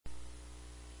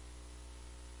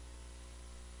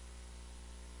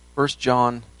1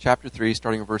 John chapter 3,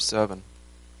 starting in verse 7.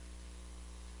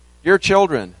 Dear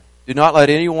children, do not let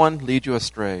anyone lead you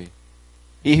astray.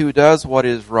 He who does what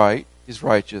is right is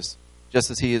righteous, just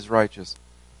as he is righteous.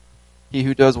 He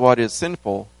who does what is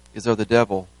sinful is of the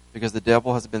devil, because the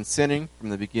devil has been sinning from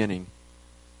the beginning.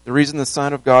 The reason the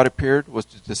Son of God appeared was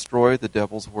to destroy the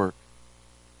devil's work.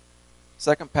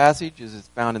 Second passage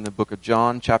is found in the book of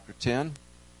John, chapter 10,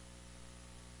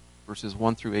 verses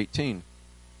 1 through 18.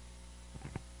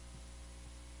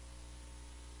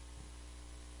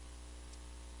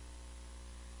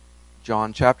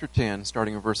 John chapter 10,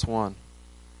 starting in verse 1.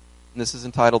 And this is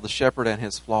entitled The Shepherd and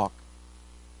His Flock.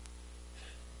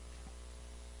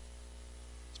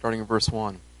 Starting in verse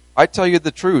 1. I tell you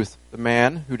the truth, the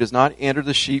man who does not enter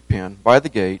the sheep pen by the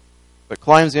gate, but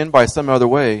climbs in by some other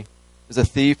way, is a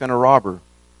thief and a robber.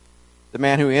 The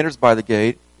man who enters by the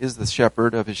gate is the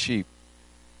shepherd of his sheep.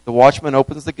 The watchman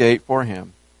opens the gate for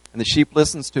him, and the sheep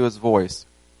listens to his voice.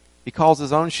 He calls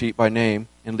his own sheep by name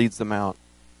and leads them out.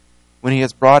 When he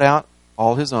has brought out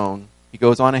all his own, he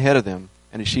goes on ahead of them,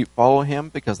 and his sheep follow him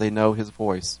because they know his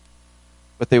voice.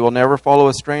 But they will never follow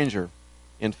a stranger.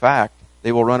 In fact,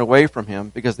 they will run away from him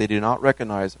because they do not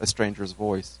recognize a stranger's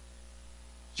voice.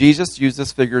 Jesus used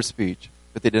this figure of speech,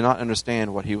 but they did not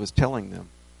understand what he was telling them.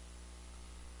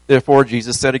 Therefore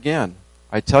Jesus said again,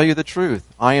 I tell you the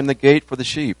truth, I am the gate for the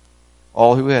sheep.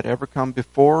 All who had ever come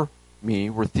before me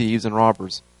were thieves and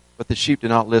robbers, but the sheep did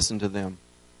not listen to them.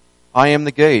 I am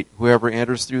the gate. Whoever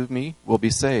enters through me will be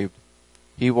saved.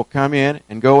 He will come in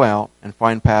and go out and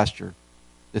find pasture.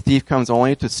 The thief comes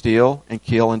only to steal and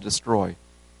kill and destroy.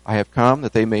 I have come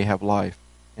that they may have life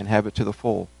and have it to the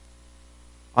full.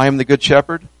 I am the good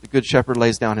shepherd. The good shepherd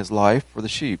lays down his life for the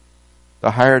sheep.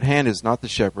 The hired hand is not the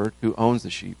shepherd who owns the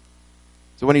sheep.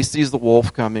 So when he sees the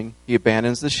wolf coming, he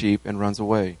abandons the sheep and runs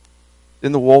away.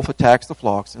 Then the wolf attacks the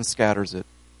flocks and scatters it.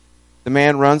 The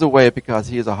man runs away because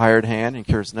he is a hired hand and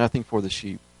cares nothing for the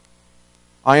sheep.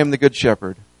 I am the good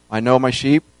shepherd. I know my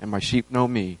sheep, and my sheep know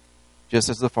me, just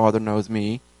as the Father knows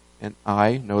me, and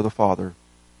I know the Father.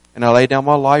 And I lay down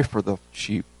my life for the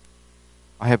sheep.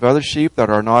 I have other sheep that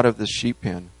are not of this sheep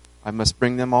pen. I must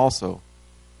bring them also.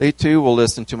 They too will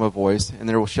listen to my voice, and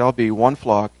there shall be one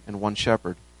flock and one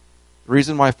shepherd. The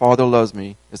reason my Father loves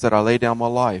me is that I lay down my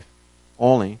life,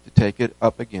 only to take it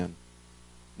up again.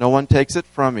 No one takes it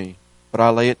from me, but I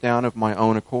lay it down of my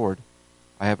own accord.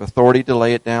 I have authority to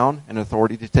lay it down and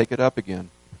authority to take it up again.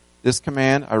 This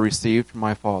command I received from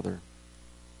my Father.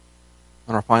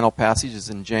 And our final passage is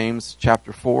in James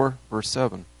chapter 4, verse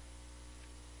 7.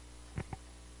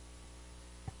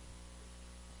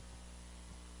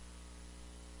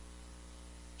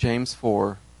 James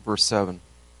 4, verse 7.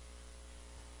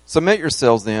 Submit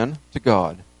yourselves then to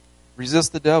God.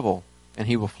 Resist the devil, and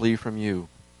he will flee from you.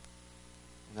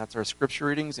 And that's our scripture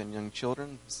readings. And young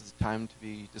children, this is time to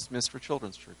be dismissed for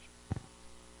Children's Church.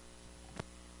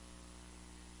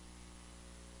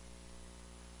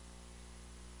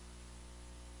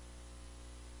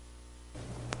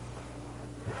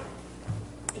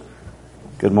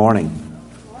 Good morning.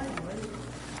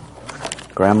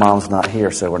 Grandma's not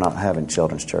here, so we're not having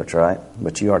Children's Church, right?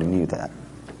 But you already knew that.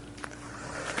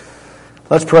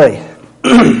 Let's pray.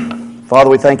 Father,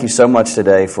 we thank you so much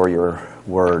today for your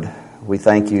word. We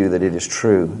thank you that it is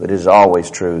true, that it is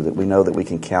always true, that we know that we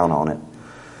can count on it.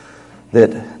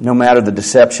 That no matter the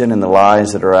deception and the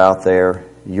lies that are out there,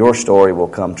 your story will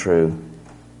come true.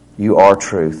 You are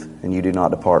truth, and you do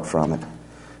not depart from it.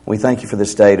 We thank you for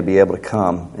this day to be able to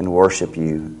come and worship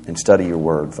you and study your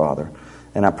word, Father.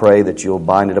 And I pray that you'll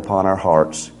bind it upon our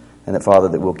hearts and that, Father,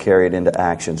 that we'll carry it into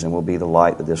actions and we'll be the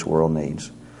light that this world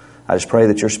needs. I just pray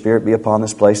that your Spirit be upon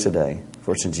this place today.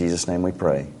 For it's in Jesus' name we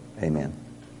pray. Amen.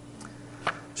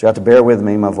 So you have to bear with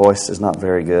me. My voice is not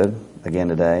very good again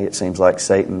today. It seems like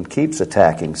Satan keeps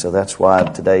attacking. So that's why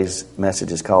today's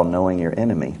message is called Knowing Your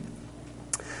Enemy.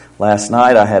 Last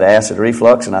night I had acid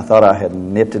reflux and I thought I had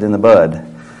nipped it in the bud,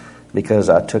 because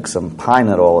I took some pine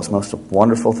nut oil. It's the most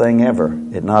wonderful thing ever.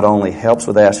 It not only helps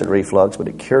with acid reflux, but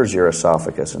it cures your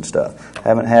esophagus and stuff.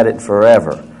 Haven't had it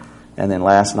forever. And then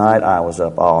last night, I was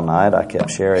up all night. I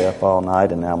kept Sherry up all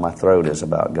night, and now my throat is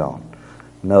about gone.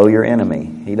 Know your enemy.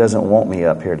 He doesn't want me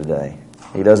up here today.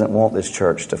 He doesn't want this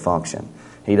church to function.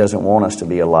 He doesn't want us to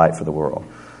be a light for the world.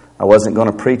 I wasn't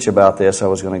going to preach about this. I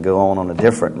was going to go on a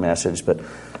different message, but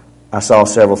I saw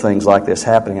several things like this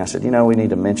happening. I said, we need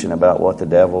to mention about what the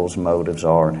devil's motives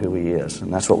are and who he is.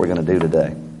 And that's what we're going to do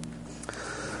today.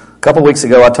 A couple weeks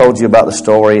ago, I told you about the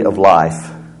story of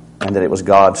life and that it was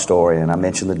God's story. And I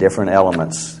mentioned the different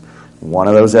elements. One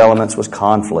of those elements was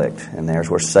conflict. And there's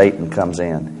where Satan comes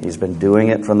in. He's been doing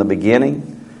it from the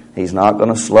beginning. He's not going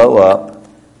to slow up.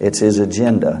 It's his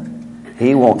agenda.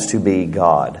 He wants to be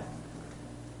God.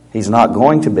 He's not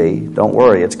going to be. Don't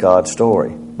worry, it's God's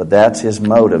story. But that's his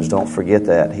motives. Don't forget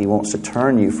that. He wants to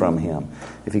turn you from him.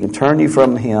 If he can turn you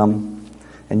from him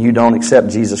and you don't accept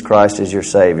Jesus Christ as your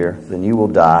Savior, then you will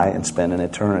die and spend an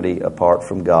eternity apart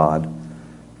from God,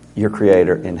 your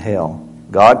Creator, in hell.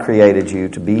 God created you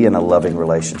to be in a loving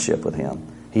relationship with him.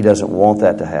 He doesn't want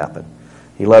that to happen.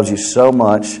 He loves you so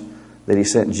much that he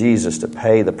sent Jesus to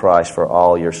pay the price for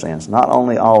all your sins. Not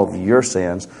only all of your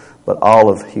sins, but all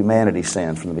of humanity's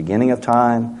sins, from the beginning of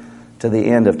time to the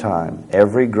end of time.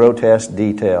 Every grotesque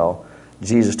detail,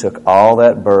 Jesus took all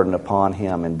that burden upon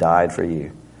him and died for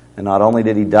you. And not only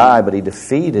did he die, but he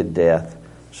defeated death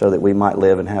so that we might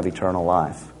live and have eternal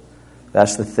life.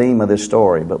 That's the theme of this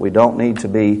story. But we don't need to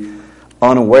be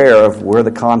unaware of where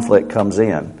the conflict comes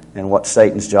in and what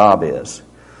Satan's job is.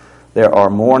 There are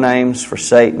more names for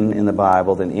Satan in the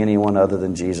Bible than anyone other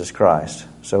than Jesus Christ.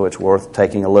 So it's worth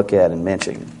taking a look at and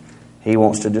mentioning. He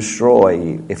wants to destroy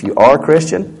you. If you are a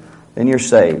Christian, then you're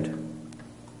saved.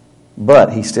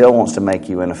 But he still wants to make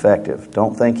you ineffective.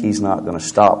 Don't think he's not going to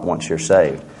stop once you're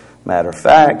saved. Matter of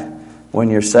fact, when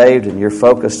you're saved and you're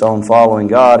focused on following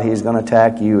God, he's going to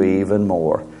attack you even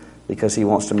more because he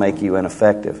wants to make you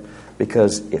ineffective.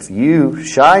 Because if you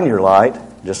shine your light,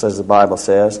 just as the Bible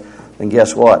says, then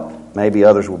guess what? Maybe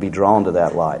others will be drawn to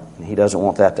that light. And he doesn't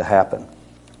want that to happen.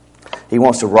 He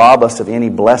wants to rob us of any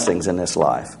blessings in this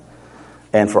life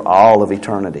and for all of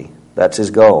eternity. That's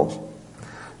his goal.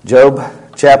 Job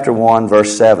chapter 1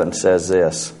 verse 7 says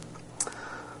this.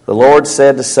 The Lord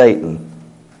said to Satan,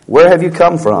 "Where have you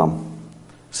come from?"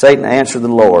 Satan answered the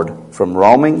Lord, "From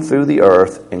roaming through the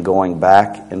earth and going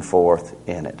back and forth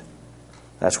in it."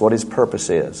 That's what his purpose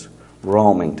is.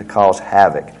 Roaming, to cause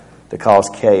havoc, to cause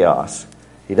chaos.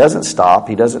 He doesn't stop.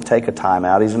 He doesn't take a time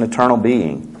out. He's an eternal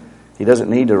being. He doesn't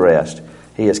need to rest.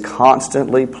 He is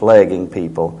constantly plaguing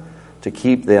people to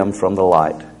keep them from the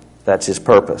light. That's his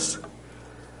purpose.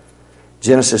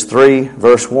 Genesis 3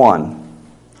 verse 1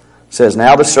 says,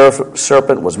 "Now the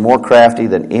serpent was more crafty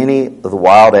than any of the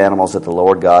wild animals that the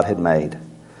Lord God had made.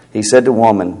 He said to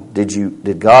woman,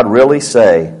 Did God really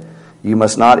say, 'You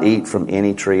must not eat from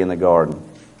any tree in the garden'?"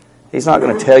 He's not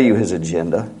going to tell you his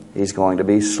agenda. He's going to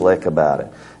be slick about it.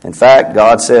 In fact,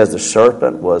 God says the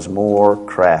serpent was more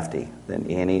crafty than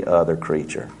any other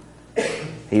creature.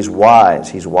 He's wise.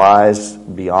 He's wise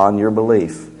beyond your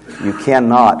belief. You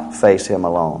cannot face him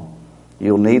alone.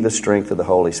 You'll need the strength of the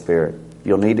Holy Spirit.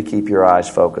 You'll need to keep your eyes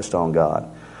focused on God,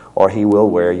 or he will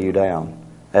wear you down,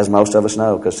 as most of us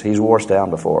know, because he's wore us down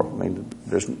before. I mean,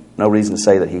 there's no reason to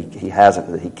say that he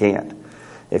hasn't, that he can't.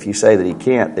 If you say that he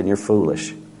can't, then you're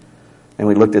foolish. And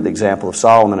we looked at the example of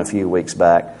Solomon a few weeks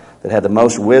back that had the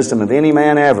most wisdom of any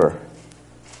man ever,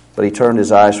 but he turned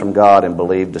his eyes from God and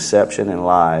believed deception and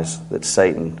lies that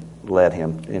Satan led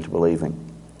him into believing.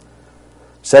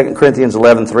 2 Corinthians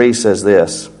 11:3 says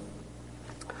this,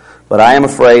 "But I am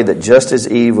afraid that just as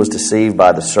Eve was deceived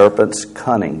by the serpent's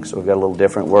cunning," so we've got a little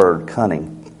different word,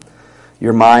 cunning,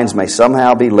 "your minds may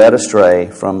somehow be led astray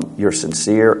from your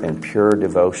sincere and pure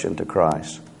devotion to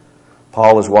Christ."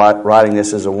 Paul is writing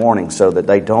this as a warning so that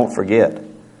they don't forget.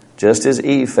 Just as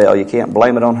Eve fell, you can't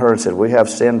blame it on her and say, "We have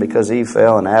sinned because Eve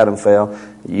fell and Adam fell."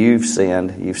 You've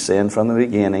sinned. You've sinned from the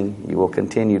beginning. You will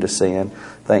continue to sin.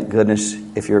 Thank goodness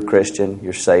if you're a Christian,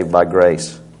 you're saved by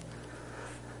grace.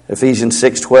 Ephesians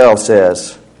 6:12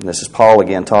 says, and this is Paul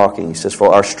again talking, he says,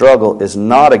 "For our struggle is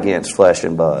not against flesh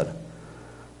and blood,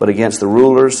 but against the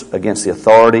rulers, against the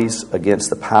authorities, against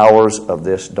the powers of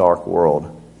this dark world,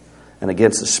 and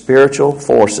against the spiritual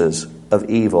forces of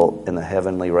evil in the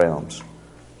heavenly realms."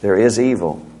 There is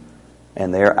evil,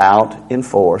 and they're out in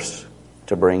force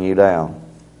to bring you down,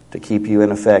 to keep you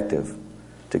ineffective,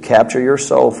 to capture your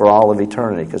soul for all of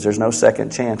eternity, because there's no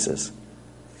second chances.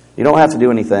 You don't have to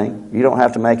do anything. You don't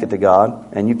have to make it to God,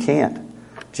 and you can't.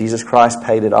 Jesus Christ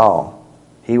paid it all.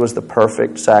 He was the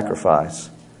perfect sacrifice.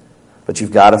 But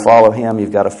you've got to follow him.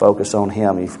 You've got to focus on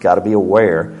him. You've got to be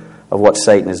aware of what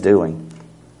Satan is doing.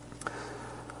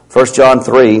 1 John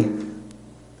 3,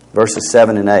 verses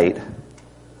 7 and 8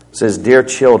 says, "Dear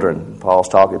children," Paul's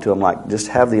talking to them like, just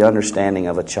have the understanding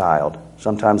of a child.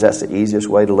 Sometimes that's the easiest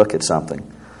way to look at something.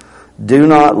 "Do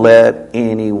not let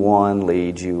anyone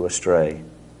lead you astray."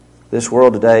 This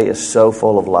world today is so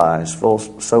full of lies,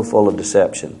 so full of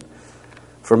deception.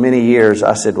 For many years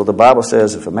I said, well, the Bible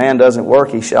says if a man doesn't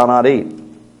work, he shall not eat.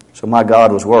 So my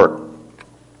God was work.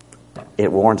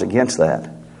 It warns against that.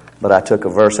 But I took a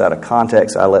verse out of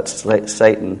context. I let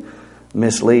Satan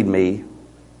mislead me,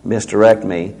 misdirect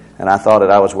me, and I thought that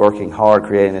I was working hard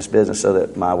creating this business so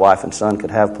that my wife and son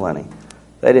could have plenty.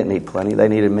 They didn't need plenty. They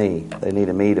needed me. They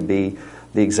needed me to be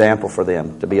the example for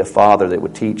them, to be a father that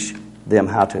would teach them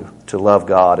how to love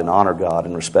God and honor God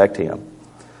and respect Him.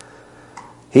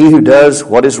 He who does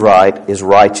what is right is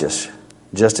righteous,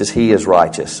 just as He is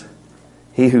righteous.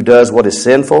 He who does what is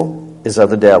sinful is of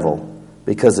the devil,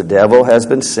 because the devil has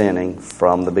been sinning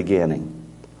from the beginning.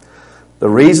 The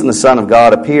reason the Son of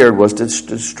God appeared was to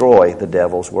destroy the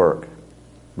devil's work.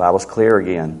 The Bible's clear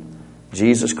again.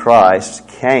 Jesus Christ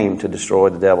came to destroy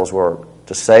the devil's work,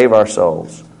 to save our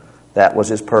souls. That was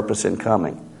His purpose in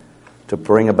coming, to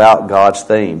bring about God's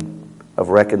theme of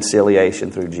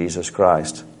reconciliation through Jesus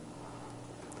Christ.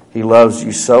 He loves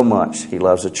you so much. He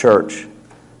loves the church.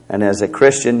 And as a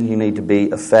Christian, you need to be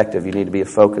effective. You need to be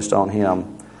focused on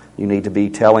Him. You need to be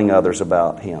telling others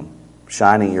about Him,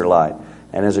 shining your light.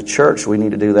 And as a church, we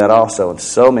need to do that also. And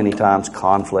so many times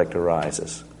conflict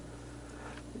arises.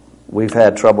 We've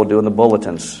had trouble doing the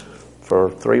bulletins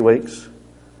for 3 weeks.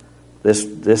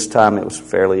 This time it was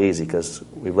fairly easy because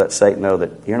we let Satan know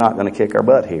that you're not going to kick our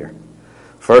butt here.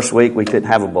 First week we didn't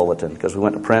have a bulletin because we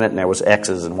went to print it and there was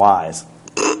X's and Y's.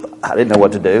 I didn't know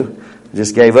what to do.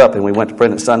 Just gave up and we went to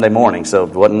print it Sunday morning. So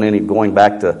it wasn't any going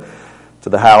back to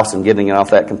the house and getting it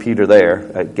off that computer there.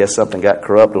 I guess something got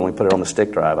corrupt when we put it on the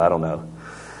stick drive. I don't know.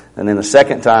 And then the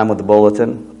second time with the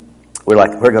bulletin, we're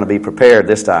going to be prepared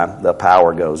this time. The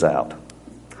power goes out.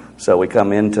 So we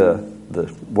come into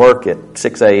the work at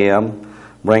 6 a.m.,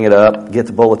 bring it up, get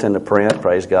the bulletin to print,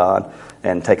 praise God,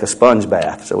 and take a sponge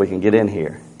bath so we can get in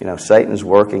here. You know, Satan's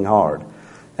working hard.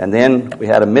 And then we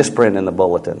had a misprint in the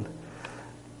bulletin.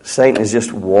 Satan is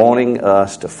just wanting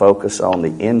us to focus on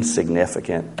the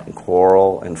insignificant and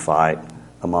quarrel and fight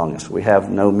among us. We have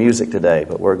no music today,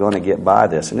 but we're going to get by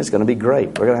this, and it's going to be great.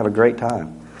 We're going to have a great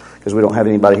time because we don't have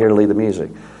anybody here to lead the music.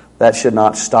 That should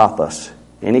not stop us.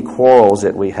 Any quarrels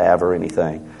that we have or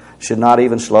anything should not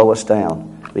even slow us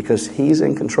down because He's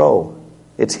in control.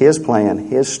 It's His plan,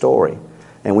 His story,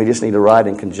 and we just need to ride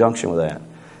in conjunction with that.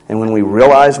 And when we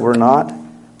realize we're not,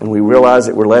 when we realize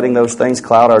that we're letting those things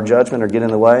cloud our judgment or get in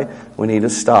the way, we need to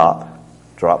stop,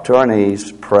 drop to our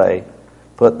knees, pray,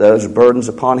 put those burdens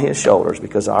upon His shoulders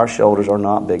because our shoulders are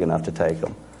not big enough to take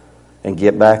them, and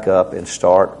get back up and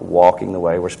start walking the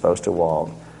way we're supposed to walk,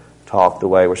 talk the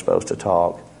way we're supposed to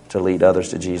talk, to lead others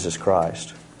to Jesus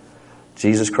Christ.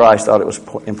 Jesus Christ thought it was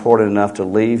important enough to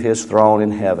leave His throne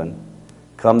in heaven,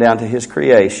 come down to His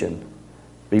creation,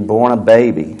 be born a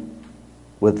baby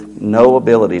with no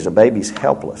abilities. A baby's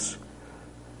helpless.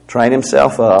 Train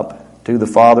Himself up, do the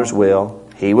Father's will.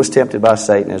 He was tempted by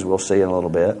Satan, as we'll see in a little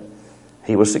bit.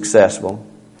 He was successful.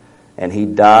 And He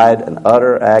died an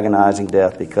utter agonizing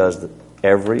death because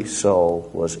every soul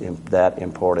was that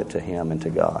important to Him and to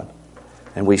God.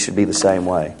 And we should be the same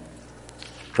way.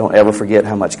 Don't ever forget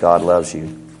how much God loves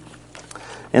you.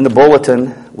 In the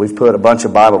bulletin, we've put a bunch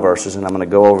of Bible verses, and I'm going to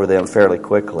go over them fairly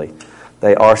quickly.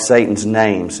 They are Satan's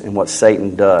names and what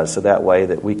Satan does, so that way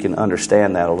that we can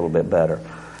understand that a little bit better.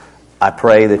 I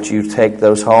pray that you take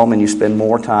those home and you spend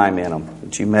more time in them,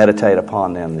 that you meditate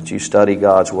upon them, that you study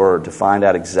God's Word to find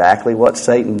out exactly what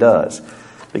Satan does.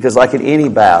 Because like in any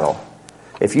battle,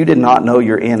 if you did not know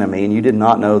your enemy and you did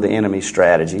not know the enemy's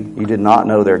strategy, you did not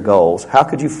know their goals, how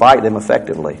could you fight them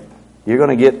effectively? You're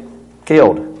going to get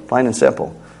killed, plain and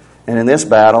simple. And in this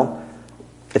battle,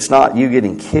 it's not you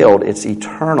getting killed, it's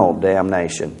eternal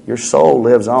damnation. Your soul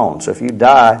lives on. So if you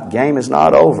die, game is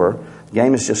not over.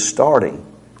 Game is just starting.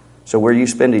 So where you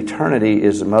spend eternity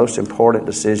is the most important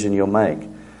decision you'll make.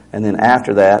 And then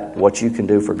after that, what you can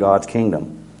do for God's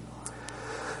kingdom.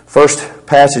 First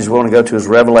passage we want to go to is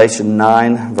Revelation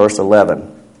 9, verse 11.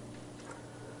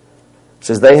 It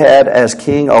says, "They had as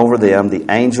king over them the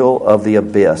angel of the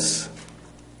abyss,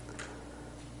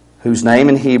 whose name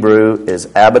in Hebrew is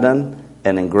Abaddon,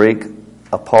 and in Greek,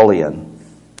 Apollyon,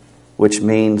 which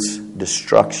means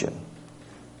destruction."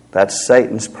 That's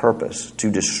Satan's purpose, to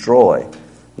destroy.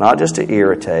 Not just to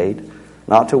irritate,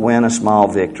 not to win a small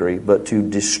victory, but to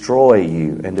destroy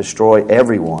you and destroy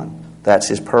everyone. That's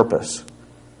his purpose.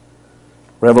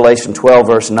 Revelation 12,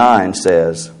 verse 9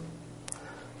 says,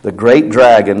 "The great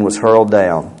dragon was hurled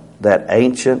down, that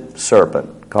ancient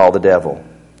serpent called the devil,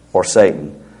 or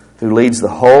Satan, who leads the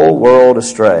whole world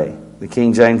astray." The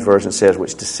King James Version says,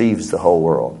 which deceives the whole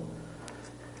world.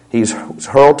 He's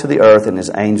hurled to the earth and his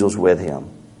angels with him.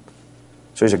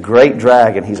 So he's a great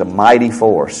dragon. He's a mighty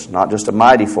force. Not just a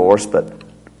mighty force, but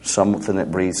something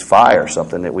that breathes fire,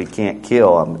 something that we can't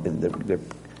kill.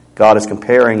 God is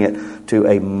comparing it to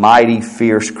a mighty,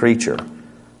 fierce creature.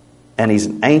 And he's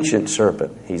an ancient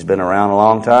serpent. He's been around a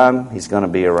long time. He's going to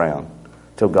be around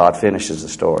till God finishes the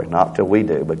story. Not till we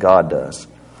do, but God does.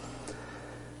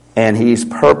 And his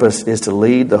purpose is to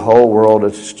lead the whole world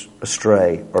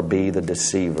astray or be the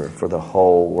deceiver for the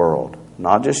whole world.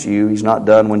 Not just you. He's not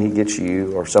done when he gets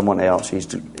you or someone else.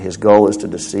 His goal is to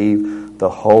deceive the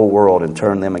whole world and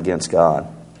turn them against God.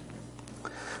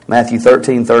 Matthew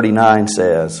 13:39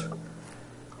 says,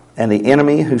 "And the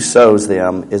enemy who sows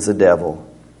them is the devil.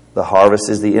 The harvest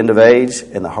is the end of age,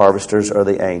 and the harvesters are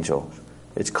the angels."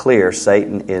 It's clear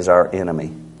Satan is our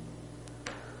enemy.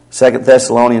 2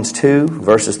 Thessalonians 2,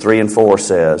 verses 3 and 4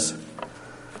 says,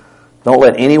 "Don't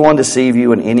let anyone deceive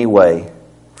you in any way,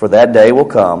 for that day will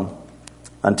come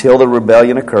until the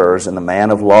rebellion occurs and the man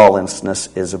of lawlessness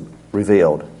is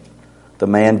revealed, the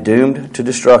man doomed to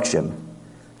destruction.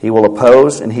 He will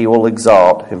oppose and he will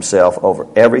exalt himself over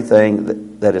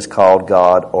everything that is called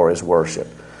God or is worship,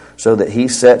 so that he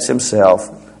sets himself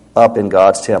up in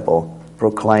God's temple,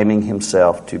 proclaiming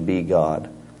himself to be God."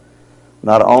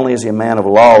 Not only is he a man of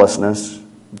lawlessness,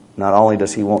 not only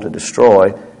does he want to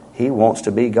destroy, he wants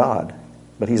to be God.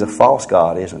 But he's a false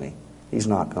God, isn't he? He's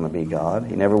not going to be God.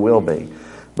 He never will be.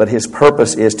 But his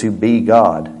purpose is to be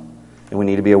God, and we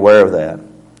need to be aware of that.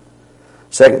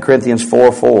 2 Corinthians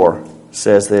 4:4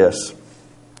 says this,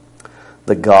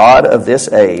 "The God of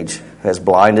this age has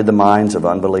blinded the minds of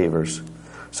unbelievers,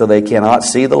 so they cannot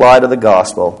see the light of the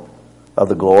gospel of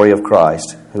the glory of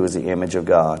Christ, who is the image of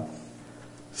God."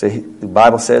 See, the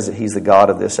Bible says that he's the God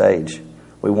of this age.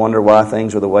 We wonder why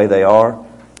things are the way they are.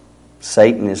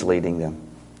 Satan is leading them.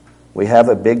 We have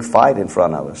a big fight in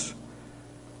front of us.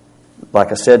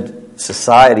 Like I said,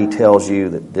 society tells you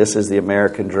that this is the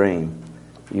American dream.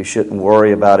 You shouldn't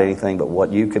worry about anything but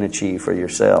what you can achieve for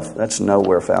yourself. That's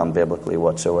nowhere found biblically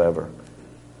whatsoever.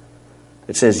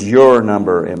 It says you're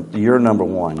number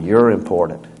one, you're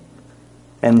important,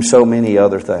 and so many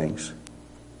other things.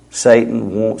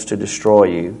 Satan wants to destroy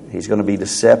you. He's going to be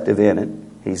deceptive in it.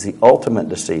 He's the ultimate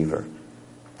deceiver.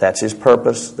 That's his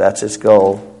purpose. That's his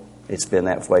goal. It's been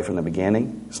that way from the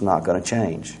beginning. It's not going to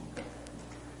change.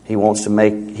 He wants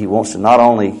to not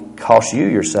only cost you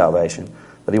your salvation,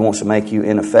 but he wants to make you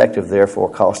ineffective, therefore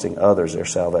costing others their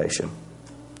salvation.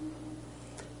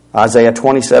 Isaiah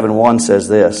 27:1 says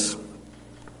this,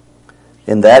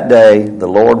 "In that day the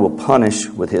Lord will punish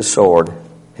with his sword,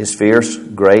 his fierce,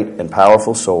 great, and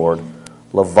powerful sword,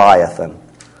 Leviathan,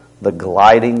 the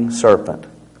gliding serpent.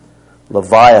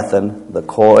 Leviathan, the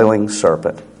coiling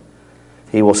serpent.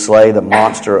 He will slay the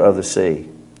monster of the sea."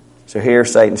 So here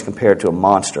Satan's compared to a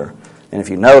monster. And if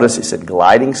you notice, it said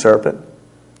gliding serpent.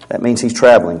 That means he's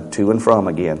traveling to and from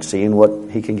again, seeing what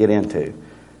he can get into.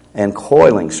 And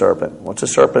coiling serpent. What's a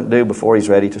serpent do before he's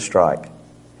ready to strike?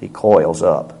 He coils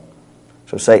up.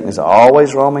 So Satan is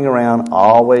always roaming around,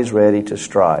 always ready to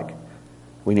strike.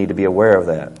 We need to be aware of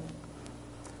that.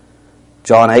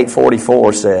 John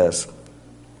 8:44 says,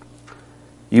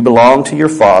 "You belong to your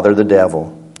father, the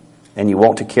devil, and you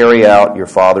want to carry out your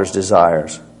father's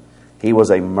desires. He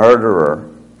was a murderer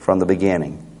from the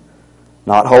beginning,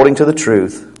 not holding to the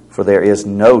truth, for there is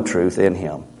no truth in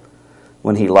him.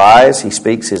 When he lies, he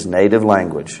speaks his native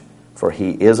language, for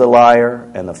he is a liar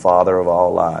and the father of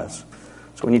all lies."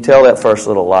 So when you tell that first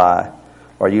little lie,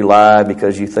 or you lie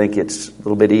because you think it's a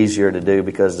little bit easier to do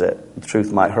because the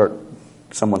truth might hurt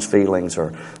someone's feelings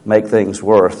or make things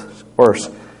worse,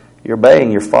 you're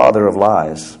obeying your father of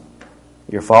lies.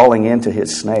 You're falling into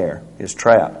his snare, his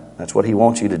trap. That's what he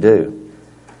wants you to do,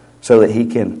 so that he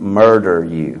can murder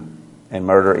you and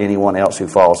murder anyone else who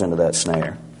falls into that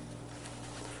snare.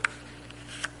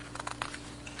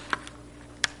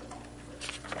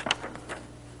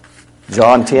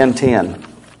 John 10:10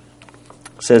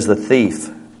 says, "The thief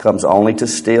comes only to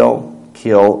steal,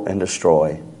 kill, and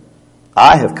destroy.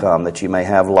 I have come that you may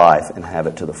have life and have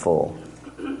it to the full."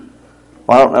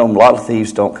 Well, I don't know, a lot of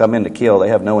thieves don't come in to kill. They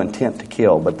have no intent to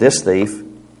kill. But this thief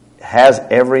has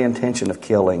every intention of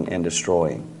killing and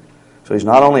destroying. So he's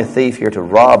not only a thief here to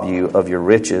rob you of your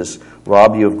riches,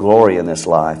 rob you of glory in this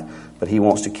life, but he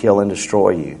wants to kill and destroy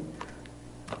you.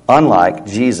 Unlike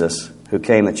Jesus, who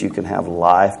came that you can have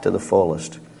life to the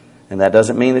fullest. And that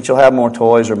doesn't mean that you'll have more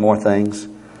toys or more things.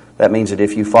 That means that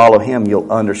if you follow him,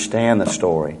 you'll understand the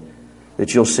story.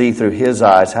 That you'll see through his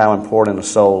eyes how important a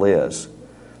soul is.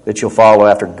 That you'll follow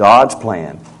after God's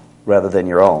plan rather than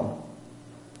your own.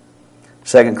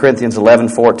 2 Corinthians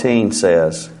 11:14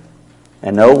 says,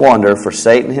 "And no wonder, for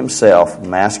Satan himself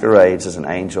masquerades as an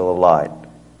angel of light."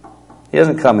 He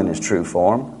doesn't come in his true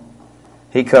form.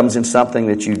 He comes in something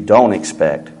that you don't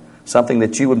expect. Something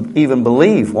that you would even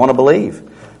want to believe.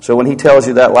 So when he tells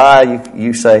you that lie,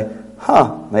 you say,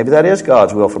 maybe that is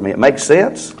God's will for me. It makes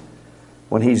sense.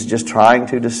 When he's just trying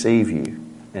to deceive you,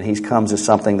 and he comes as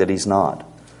something that he's not.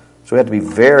 So we have to be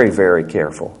very, very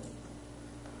careful.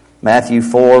 Matthew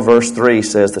 4, verse 3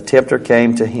 says, the tempter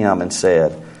came to him and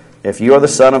said, if you are the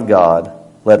Son of God,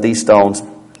 let these stones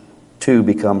too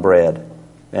become bread.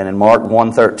 And in Mark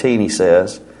 1:13 he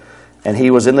says, and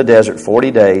he was in the desert 40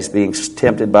 days being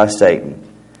tempted by Satan.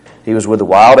 He was with the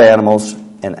wild animals,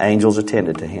 and angels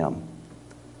attended to him.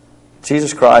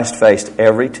 Jesus Christ faced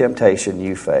every temptation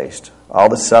you faced, all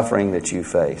the suffering that you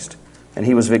faced, and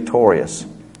he was victorious.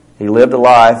 He lived a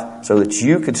life so that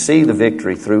you could see the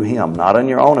victory through him, not on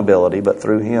your own ability, but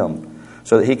through him,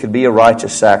 so that he could be a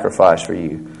righteous sacrifice for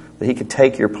you, that he could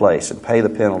take your place and pay the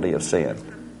penalty of sin.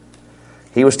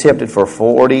 He was tempted for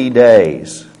 40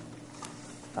 days.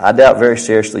 I doubt very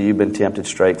seriously you've been tempted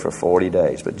straight for 40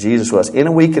 days, but Jesus was in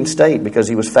a weakened state because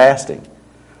he was fasting.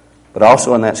 But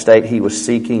also in that state, he was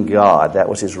seeking God. That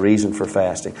was his reason for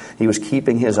fasting. He was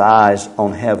keeping his eyes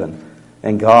on heaven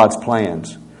and God's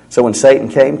plans. So when Satan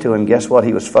came to him, guess what?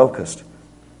 He was focused,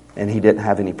 and he didn't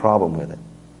have any problem with it.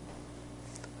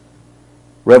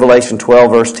 Revelation 12,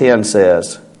 verse 10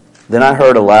 says, then I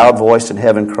heard a loud voice in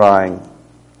heaven crying,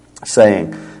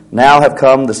 saying, now have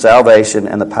come the salvation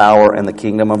and the power and the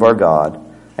kingdom of our God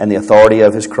and the authority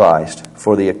of his Christ.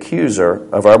 For the accuser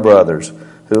of our brothers,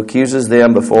 who accuses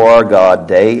them before our God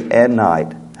day and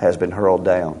night, has been hurled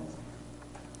down.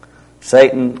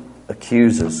 Satan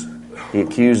accuses. He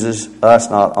accuses us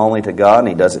not only to God, and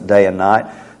he does it day and night,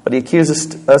 but he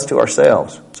accuses us to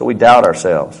ourselves. So we doubt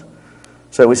ourselves.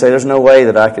 So we say, there's no way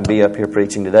that I could be up here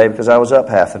preaching today because I was up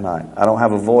half the night. I don't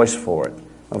have a voice for it.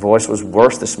 My voice was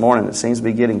worse this morning. It seems to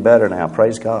be getting better now.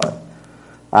 Praise God.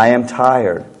 I am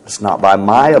tired. It's not by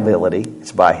my ability.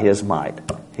 It's by his might,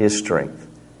 his strength.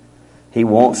 He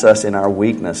wants us in our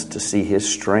weakness to see his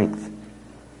strength.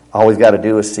 All we've got to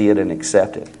do is see it and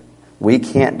accept it. We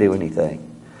can't do anything.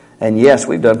 And yes,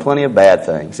 we've done plenty of bad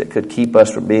things that could keep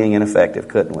us from being ineffective,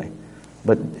 couldn't we?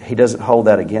 But he doesn't hold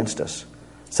that against us.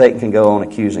 Satan can go on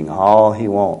accusing all he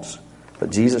wants. But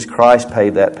Jesus Christ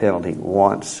paid that penalty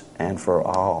once and for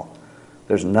all.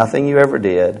 There's nothing you ever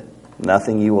did,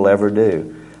 nothing you will ever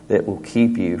do that will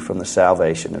keep you from the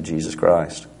salvation of Jesus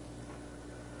Christ.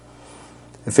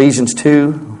 Ephesians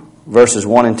 2, verses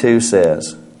 1 and 2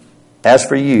 says, as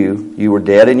for you, you were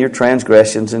dead in your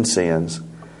transgressions and sins,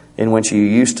 in which you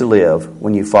used to live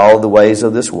when you followed the ways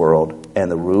of this world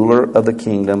and the ruler of the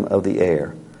kingdom of the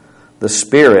air, the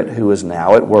Spirit who is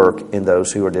now at work in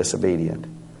those who are disobedient.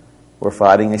 We're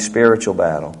fighting a spiritual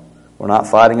battle. We're not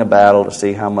fighting a battle to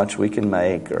see how much we can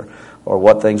make or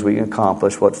what things we can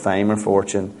accomplish, what fame or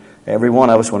fortune. Every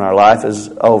one of us, when our life is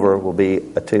over, will be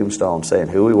a tombstone saying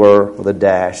who we were with a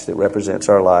dash that represents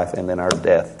our life and then our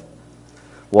death.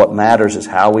 What matters is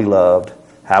how we loved,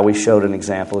 how we showed an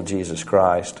example of Jesus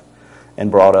Christ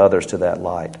and brought others to that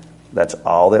light. That's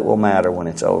all that will matter when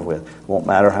it's over with. It won't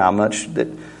matter how much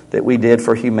that we did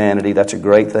for humanity. That's a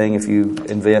great thing. If you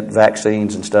invent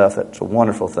vaccines and stuff, that's a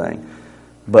wonderful thing.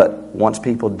 But once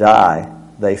people die,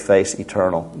 they face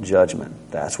eternal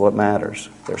judgment. That's what matters.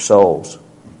 Their souls.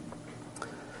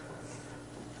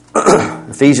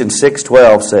 Ephesians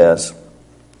 6:12 says,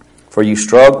 for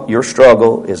your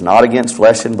struggle is not against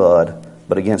flesh and blood,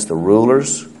 but against the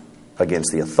rulers,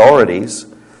 against the authorities,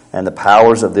 and the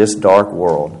powers of this dark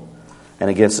world, and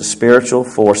against the spiritual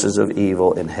forces of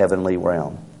evil in heavenly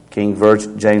realm. King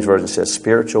James Version says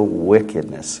spiritual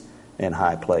wickedness in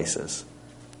high places.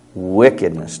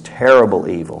 Wickedness, terrible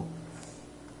evil.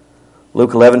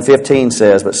 Luke 11:15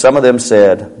 says, but some of them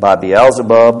said, by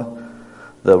Beelzebub,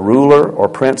 the ruler or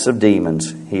prince of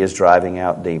demons, he is driving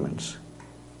out demons.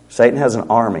 Satan has an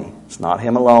army. It's not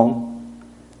him alone.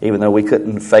 Even though we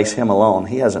couldn't face him alone,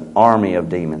 he has an army of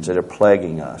demons that are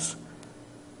plaguing us,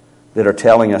 that are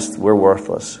telling us we're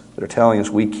worthless, that are telling us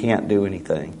we can't do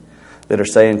anything, that are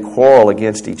saying quarrel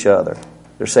against each other.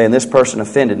 They're saying this person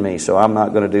offended me, so I'm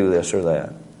not going to do this or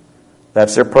that.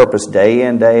 That's their purpose day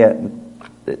in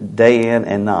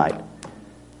and night.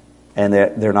 And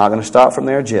they're not going to stop from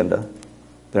their agenda.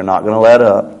 They're not going to let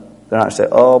up. They're not going to say,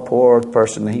 oh, poor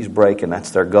person, he's breaking.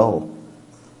 That's their goal.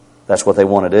 That's what they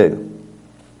want to do.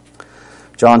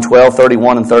 John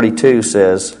 12:31 and 32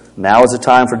 says, now is the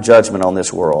time for judgment on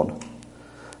this world.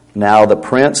 Now the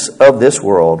prince of this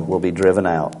world will be driven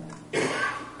out.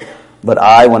 But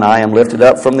I, when I am lifted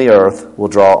up from the earth, will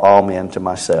draw all men to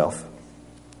myself.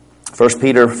 1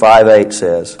 Peter 5:8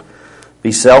 says,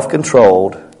 be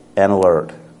self-controlled and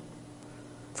alert.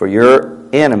 For your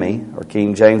enemy, or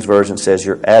King James Version says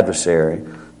your adversary,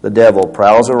 the devil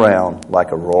prowls around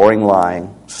like a roaring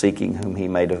lion, seeking whom he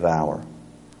may devour.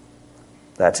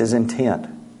 That's his intent.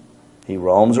 He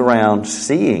roams around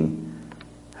seeing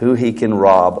who he can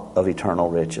rob of eternal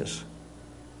riches.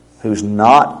 Who's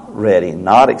not ready,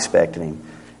 not expecting him.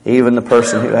 Even the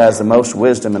person who has the most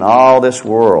wisdom in all this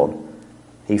world,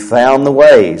 he found the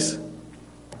ways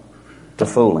to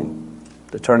fool him,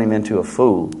 to turn him into a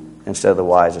fool instead of the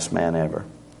wisest man ever.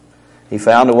 He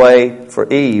found a way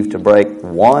for Eve to break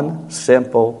one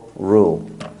simple rule.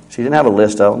 She didn't have a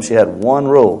list of them. She had one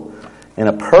rule. In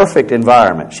a perfect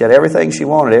environment. She had everything she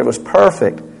wanted. It was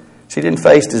perfect. She didn't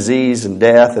face disease and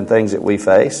death and things that we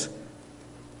face.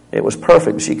 It was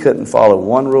perfect, but she couldn't follow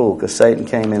one rule because Satan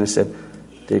came in and said,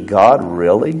 "Did God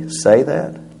really say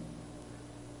that?"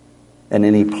 And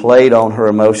then he played on her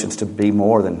emotions to be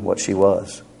more than what she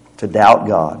was, to doubt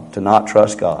God, to not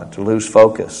trust God, to lose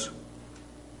focus.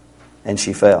 And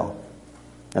she fell.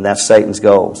 And that's Satan's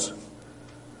goals.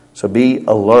 So be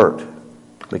alert,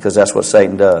 because that's what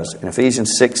Satan does. In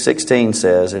Ephesians 6:16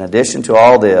 says, "In addition to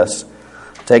all this,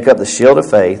 take up the shield of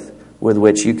faith with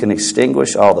which you can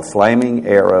extinguish all the flaming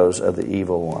arrows of the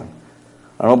evil one."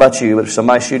 I don't know about you, but if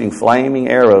somebody's shooting flaming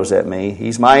arrows at me,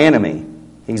 he's my enemy.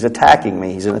 He's attacking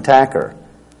me. He's an attacker.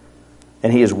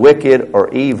 And he is wicked or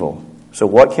evil. So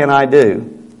what can I do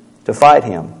to fight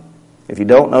him? If you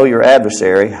don't know your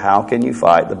adversary, how can you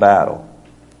fight the battle?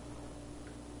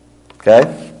 Okay?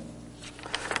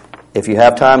 If you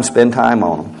have time, spend time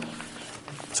on them.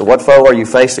 So what foe are you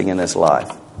facing in this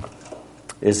life?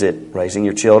 Is it raising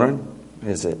your children?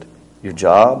 Is it your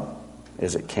job?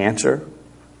 Is it cancer?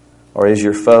 Or is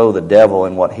your foe the devil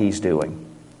and what he's doing?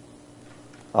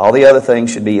 All the other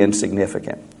things should be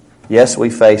insignificant. Yes, we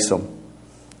face them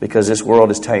because this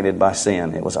world is tainted by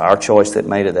sin. It was our choice that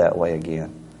made it that way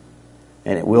again.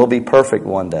 And it will be perfect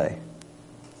one day.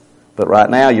 But right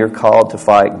now you're called to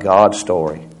fight God's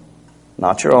story,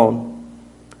 not your own.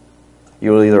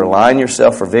 You will either align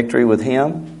yourself for victory with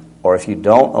him, or if you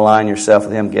don't align yourself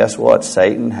with him, guess what?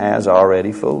 Satan has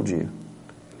already fooled you.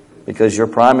 Because your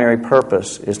primary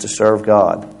purpose is to serve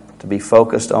God, to be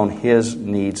focused on his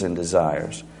needs and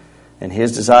desires. And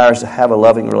his desire is to have a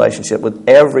loving relationship with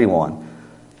everyone.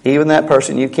 Even that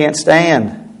person you can't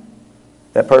stand.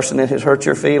 That person that has hurt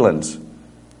your feelings.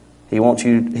 He wants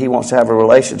to have a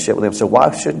relationship with them. So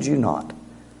why shouldn't you not?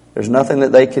 There's nothing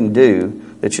that they can do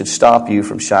that should stop you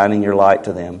from shining your light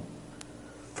to them,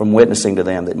 from witnessing to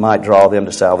them that might draw them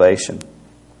to salvation.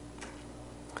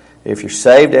 If you're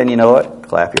saved and you know it,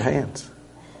 clap your hands.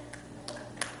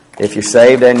 If you're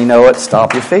saved and you know it,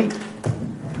 stomp your feet.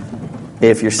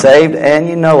 If you're saved and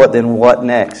you know it, then what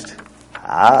next?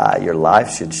 Your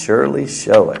life should surely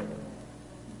show it.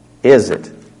 Is it?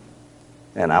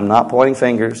 And I'm not pointing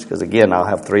fingers, because again, I'll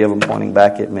have 3 of them pointing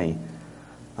back at me.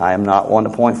 I am not one to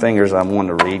point fingers. I'm one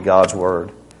to read God's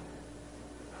Word.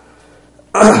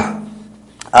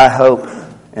 I hope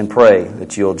and pray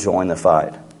that you'll join the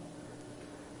fight.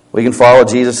 We can follow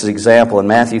Jesus' example in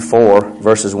Matthew 4,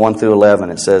 verses 1 through 11.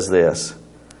 It says this: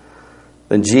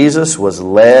 "Then Jesus was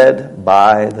led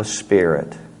by the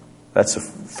Spirit," that's the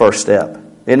first step,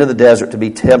 "into the desert to be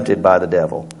tempted by the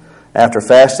devil. After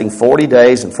fasting 40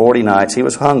 days and 40 nights, he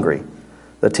was hungry.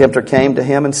 The tempter came to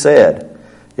him and said,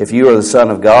 'If you are the Son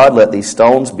of God, let these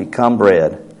stones become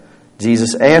bread.'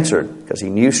 Jesus answered," because he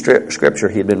knew Scripture,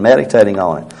 he had been meditating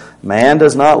on it, "Man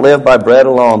does not live by bread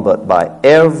alone, but by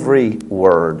every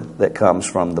word that comes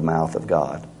from the mouth of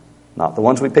God." Not the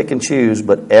ones we pick and choose,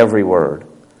 but every word.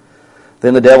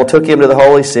 Then the devil took him to the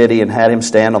holy city and had him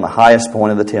stand on the highest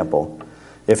point of the temple.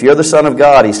 "If you're the Son of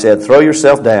God," he said, "throw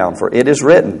yourself down, for it is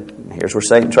written." Here's where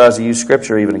Satan tries to use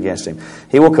Scripture even against him.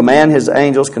 "He will command his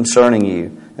angels concerning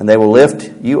you, and they will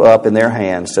lift you up in their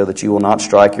hands so that you will not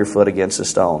strike your foot against a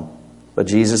stone." But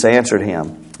Jesus answered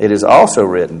him, "It is also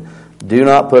written, 'Do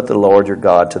not put the Lord your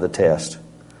God to the test.'"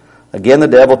 Again the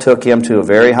devil took him to a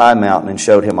very high mountain and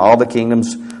showed him all the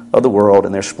kingdoms of the world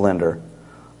and their splendor.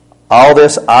 "All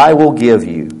this I will give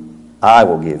you,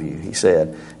 he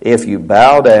said, "if you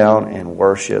bow down and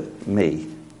worship me."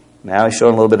 Now he's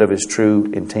showing a little bit of his true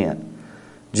intent.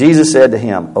 Jesus said to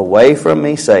him, "Away from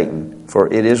me, Satan, for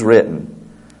it is written,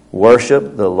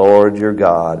 'Worship the Lord your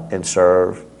God and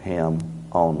serve him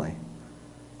only.'"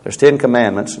 There's 10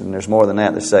 commandments, and there's more than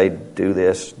that say, do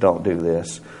this, don't do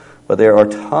this. But there are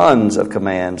tons of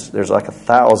commands. There's like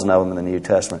 1,000 of them in the New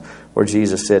Testament where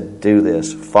Jesus said, do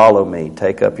this, follow me,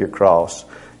 take up your cross,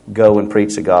 go and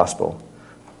preach the gospel.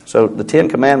 So the 10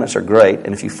 commandments are great,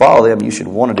 and if you follow them, you should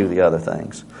want to do the other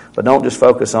things. But don't just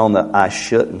focus on the I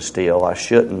shouldn't steal, I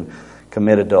shouldn't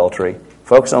commit adultery.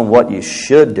 Focus on what you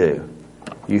should do.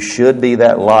 You should be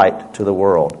that light to the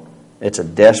world. It's a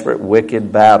desperate,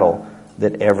 wicked battle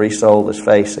that every soul is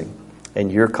facing.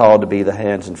 And you're called to be the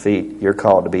hands and feet. You're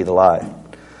called to be the light.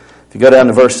 If you go down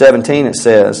to verse 17, it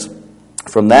says,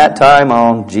 "From that time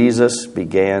on, Jesus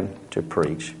began to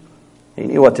preach." He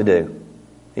knew what to do.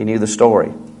 He knew the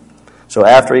story. So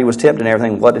after he was tempted and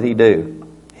everything, what did he do?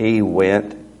 He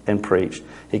went and preached.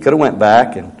 He could have went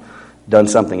back and done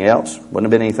something else. Wouldn't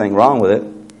have been anything wrong with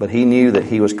it. But he knew that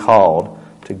he was called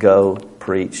to go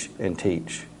preach and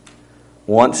teach.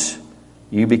 Once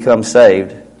you become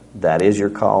saved, that is your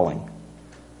calling.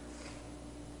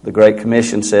 The Great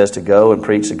Commission says to go and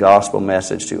preach the gospel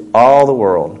message to all the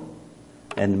world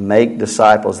and make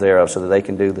disciples thereof so that they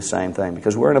can do the same thing.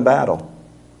 Because we're in a battle.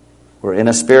 We're in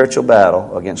a spiritual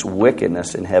battle against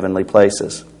wickedness in heavenly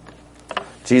places.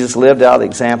 Jesus lived out the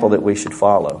example that we should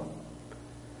follow.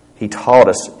 He taught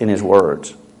us in His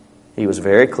words. He was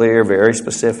very clear, very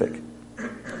specific.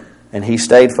 And He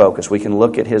stayed focused. We can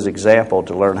look at His example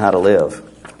to learn how to live.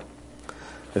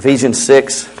 Ephesians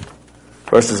 6,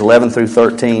 verses 11 through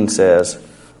 13 says,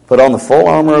 "Put on the full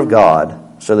armor of God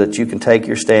so that you can take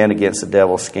your stand against the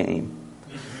devil's scheme.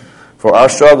 For our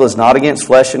struggle is not against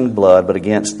flesh and blood, but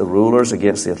against the rulers,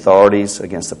 against the authorities,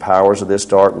 against the powers of this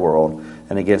dark world,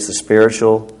 and against the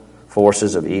spiritual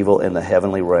forces of evil in the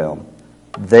heavenly realm.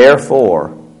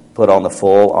 Therefore, put on the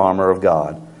full armor of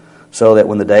God, so that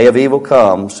when the day of evil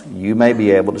comes, you may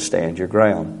be able to stand your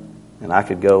ground." And I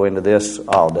could go into this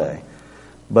all day.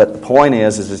 But the point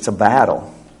is it's a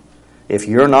battle. If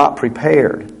you're not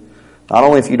prepared, not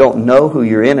only if you don't know who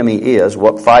your enemy is,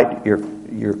 what fight your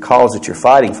cause that you're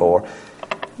fighting for,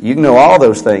 you can know all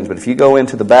those things, but if you go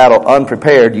into the battle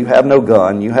unprepared, you have no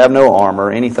gun, you have no armor,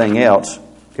 anything else,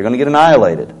 you're going to get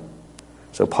annihilated.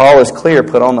 So Paul is clear,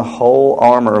 put on the whole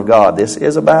armor of God. This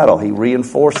is a battle. He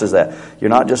reinforces that. You're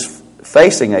not just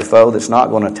facing a foe that's not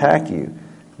going to attack you.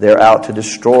 They're out to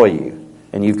destroy you,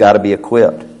 and you've got to be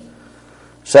equipped.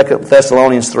 2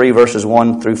 Thessalonians 3 verses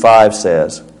 1 through 5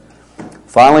 says,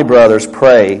 "Finally, brothers,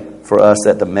 pray for us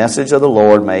that the message of the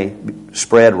Lord may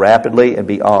spread rapidly and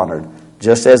be honored,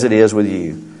 just as it is with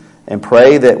you. And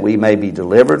pray that we may be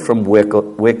delivered from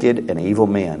wicked and evil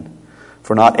men.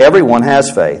 For not everyone has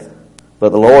faith,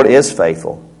 but the Lord is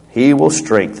faithful. He will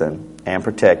strengthen and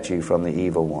protect you from the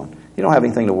evil one." You don't have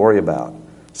anything to worry about.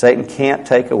 Satan can't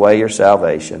take away your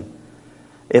salvation.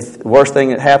 If the worst thing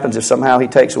that happens, if somehow he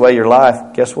takes away your life,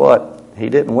 guess what? He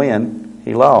didn't win.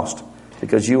 He lost.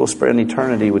 Because you will spend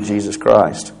eternity with Jesus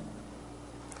Christ.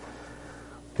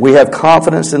 "We have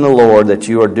confidence in the Lord that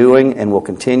you are doing and will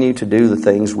continue to do the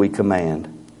things we command.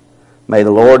 May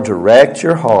the Lord direct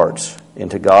your hearts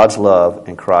into God's love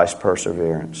and Christ's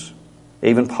perseverance."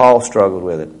 Even Paul struggled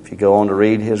with it. If you go on to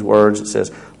read his words, it says,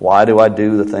 "Why do I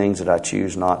do the things that I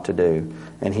choose not to do?"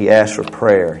 And he asked for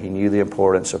prayer. He knew the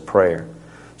importance of prayer.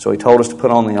 So he told us to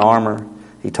put on the armor.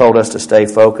 He told us to stay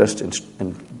focused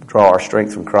and draw our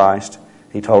strength from Christ.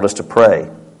 He told us to pray.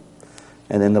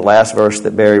 And then the last verse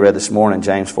that Barry read this morning,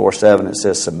 James 4:7, it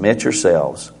says, "Submit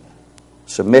yourselves."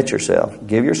 Submit yourself.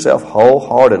 Give yourself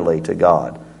wholeheartedly to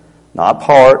God. Not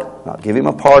give Him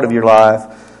a part of your life.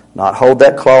 Not hold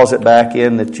that closet back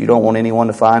in that you don't want anyone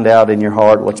to find out in your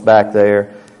heart what's back there.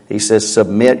 He says,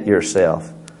 submit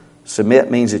yourself.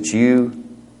 Submit means that you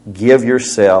give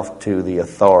yourself to the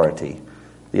authority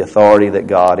that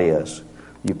God is.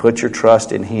 You put your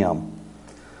trust in Him.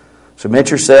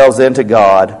 Submit yourselves then to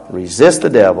God, resist the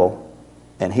devil,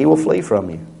 and he will flee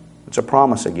from you. It's a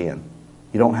promise again.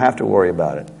 You don't have to worry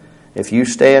about it. If you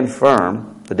stand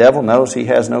firm, the devil knows he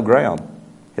has no ground.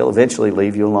 He'll eventually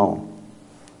leave you alone.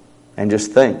 And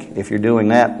just think, if you're doing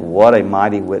that, what a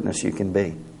mighty witness you can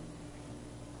be.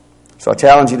 So I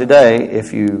challenge you today,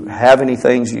 if you have any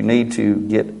things you need to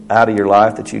get out of your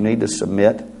life that you need to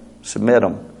submit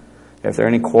them. If there are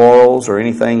any quarrels or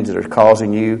anything that are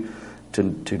causing you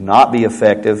to not be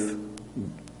effective,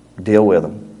 deal with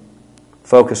them.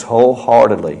 Focus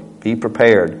wholeheartedly. Be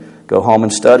prepared. Go home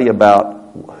and study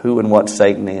about who and what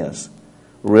Satan is.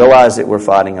 Realize that we're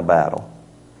fighting a battle.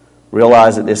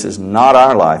 Realize that this is not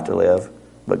our life to live,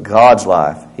 but God's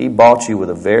life. He bought you with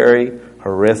a very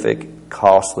horrific,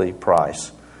 costly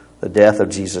price. The death of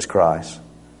Jesus Christ.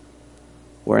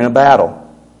 We're in a battle.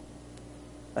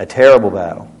 A terrible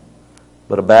battle.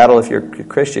 But a battle, if you're a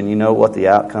Christian, you know what the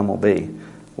outcome will be.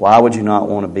 Why would you not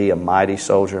want to be a mighty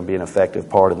soldier and be an effective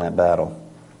part in that battle?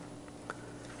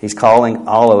 He's calling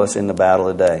all of us in the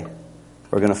battle today.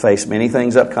 We're going to face many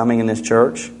things upcoming in this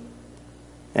church,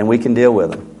 and we can deal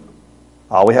with them.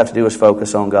 All we have to do is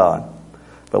focus on God.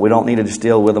 But we don't need to just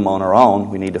deal with them on our own.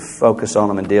 We need to focus on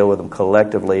them and deal with them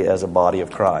collectively as a body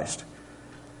of Christ.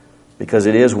 Because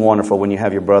it is wonderful when you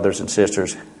have your brothers and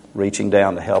sisters reaching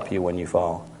down to help you when you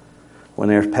fall. When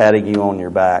they're patting you on your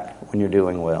back when you're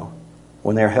doing well.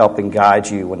 When they're helping guide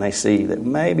you, when they see that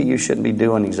maybe you shouldn't be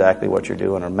doing exactly what you're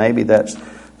doing, or maybe that's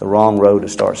the wrong road to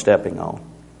start stepping on.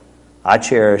 I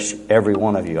cherish every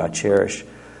one of you. I cherish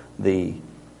the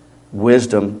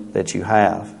wisdom that you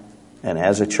have. And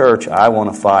as a church, I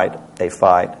want to fight a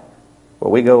fight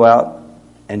where we go out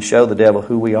and show the devil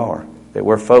who we are, that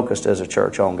we're focused as a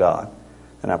church on God.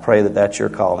 And I pray that that's your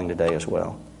calling today as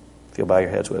well. If you'll bow your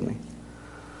heads with me.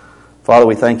 Father,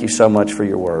 we thank you so much for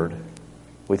your word.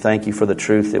 We thank you for the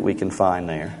truth that we can find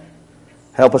there.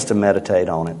 Help us to meditate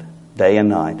on it day and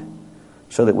night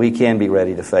so that we can be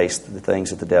ready to face the things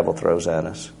that the devil throws at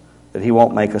us. That he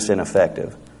won't make us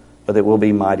ineffective, but that we'll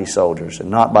be mighty soldiers. And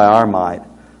not by our might,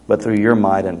 but through your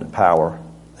might and power.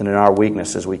 And in our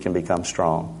weaknesses we can become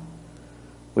strong.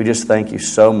 We just thank you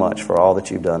so much for all that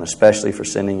you've done, especially for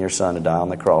sending your Son to die on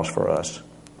the cross for us.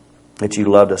 That you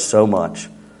loved us so much,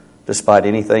 despite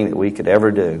anything that we could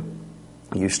ever do.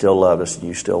 You still love us and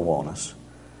you still want us.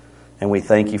 And we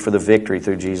thank you for the victory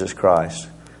through Jesus Christ,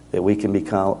 that we can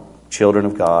become children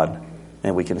of God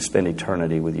and we can spend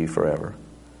eternity with you forever.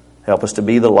 Help us to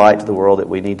be the light to the world that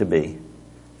we need to be.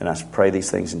 And I pray these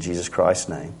things in Jesus Christ's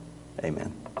name.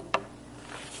 Amen.